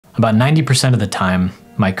About 90% of the time,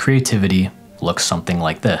 my creativity looks something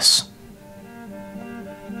like this.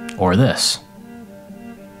 Or this.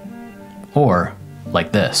 Or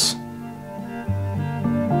like this.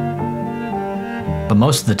 But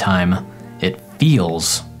most of the time, it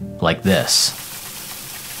feels like this.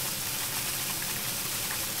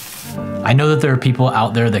 I know that there are people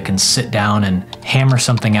out there that can sit down and hammer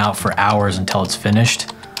something out for hours until it's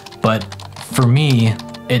finished, but for me,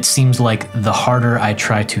 it seems like the harder I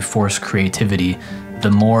try to force creativity,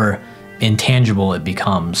 the more intangible it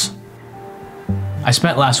becomes. I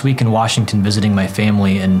spent last week in Washington visiting my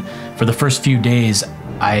family, and for the first few days,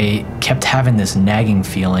 I kept having this nagging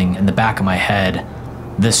feeling in the back of my head,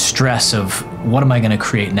 this stress of what am I going to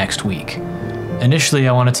create next week? Initially,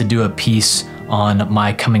 I wanted to do a piece on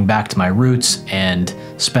my coming back to my roots and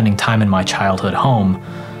spending time in my childhood home,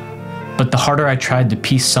 but the harder I tried to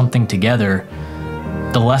piece something together,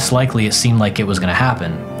 the less likely it seemed like it was going to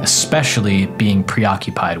happen, especially being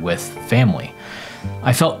preoccupied with family.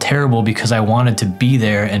 I felt terrible because I wanted to be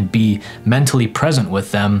there and be mentally present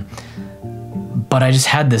with them, but I just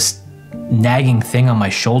had this nagging thing on my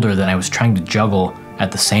shoulder that I was trying to juggle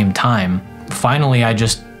at the same time. Finally, I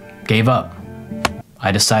just gave up.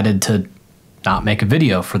 I decided to not make a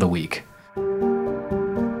video for the week.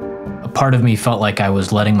 A part of me felt like I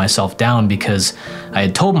was letting myself down because I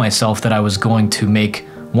had told myself that I was going to make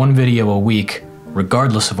one video a week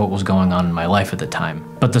regardless of what was going on in my life at the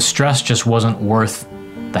time. But the stress just wasn't worth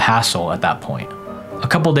the hassle at that point. A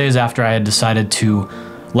couple days after I had decided to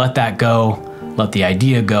let that go, let the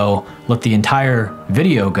idea go, let the entire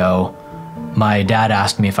video go, my dad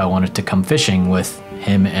asked me if I wanted to come fishing with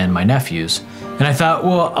him and my nephews. And I thought,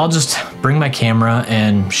 well, I'll just bring my camera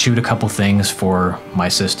and shoot a couple things for my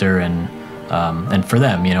sister and for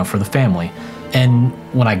them, you know, for the family. And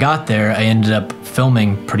when I got there, I ended up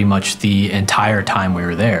filming pretty much the entire time we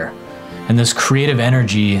were there. And this creative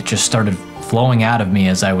energy just started flowing out of me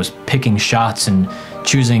as I was picking shots and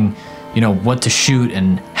choosing, you know, what to shoot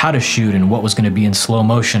and how to shoot and what was going to be in slow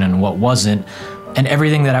motion and what wasn't. And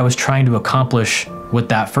everything that I was trying to accomplish with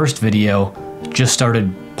that first video just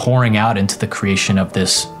started pouring out into the creation of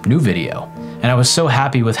this new video. And I was so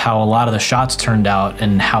happy with how a lot of the shots turned out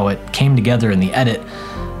and how it came together in the edit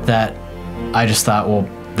that I just thought, well,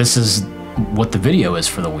 this is what the video is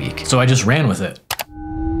for the week. So I just ran with it.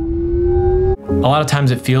 A lot of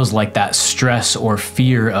times it feels like that stress or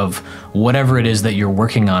fear of whatever it is that you're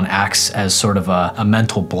working on acts as sort of a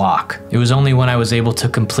mental block. It was only when I was able to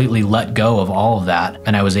completely let go of all of that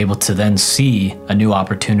and I was able to then see a new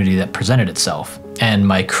opportunity that presented itself and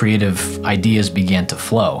my creative ideas began to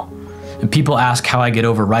flow. And people ask how I get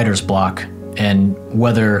over writer's block, and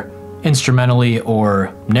whether instrumentally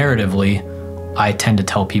or narratively, I tend to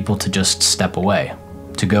tell people to just step away,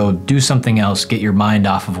 to go do something else, get your mind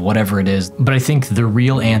off of whatever it is. But I think the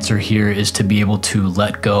real answer here is to be able to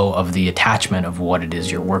let go of the attachment of what it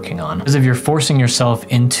is you're working on. Because if you're forcing yourself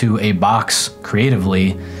into a box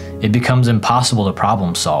creatively, it becomes impossible to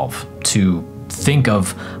problem solve, to think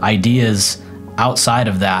of ideas outside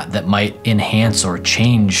of that might enhance or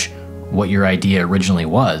change what your idea originally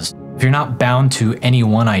was. If you're not bound to any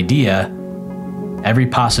one idea, every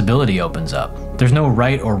possibility opens up. There's no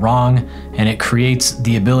right or wrong, and it creates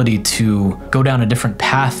the ability to go down a different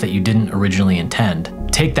path that you didn't originally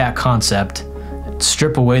intend. Take that concept,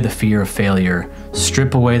 strip away the fear of failure,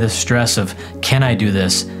 strip away the stress of, can I do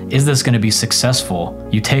this? Is this going to be successful?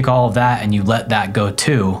 You take all of that and you let that go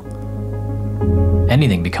too,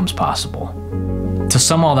 anything becomes possible. To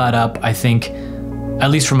sum all that up, I think, at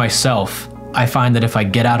least for myself, I find that if I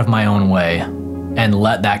get out of my own way and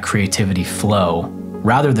let that creativity flow,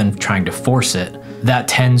 rather than trying to force it, that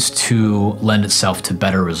tends to lend itself to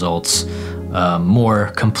better results,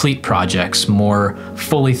 more complete projects, more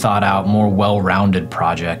fully thought out, more well-rounded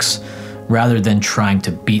projects, rather than trying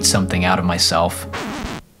to beat something out of myself.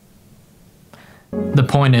 The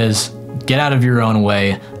point is, get out of your own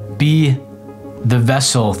way, be the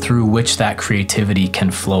vessel through which that creativity can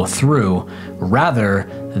flow through, rather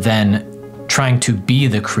than trying to be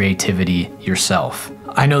the creativity yourself.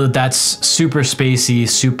 I know that that's super spacey,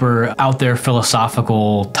 super out there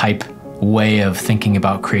philosophical type way of thinking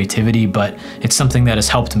about creativity, but it's something that has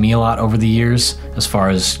helped me a lot over the years as far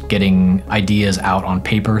as getting ideas out on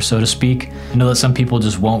paper, so to speak. I know that some people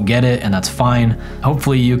just won't get it, and that's fine.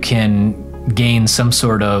 Hopefully you can gain some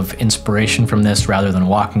sort of inspiration from this rather than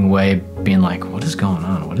walking away being like, what is going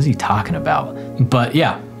on? What is he talking about? But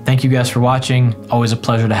yeah, thank you guys for watching. Always a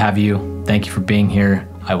pleasure to have you. Thank you for being here.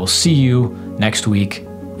 I will see you next week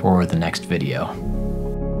for the next video.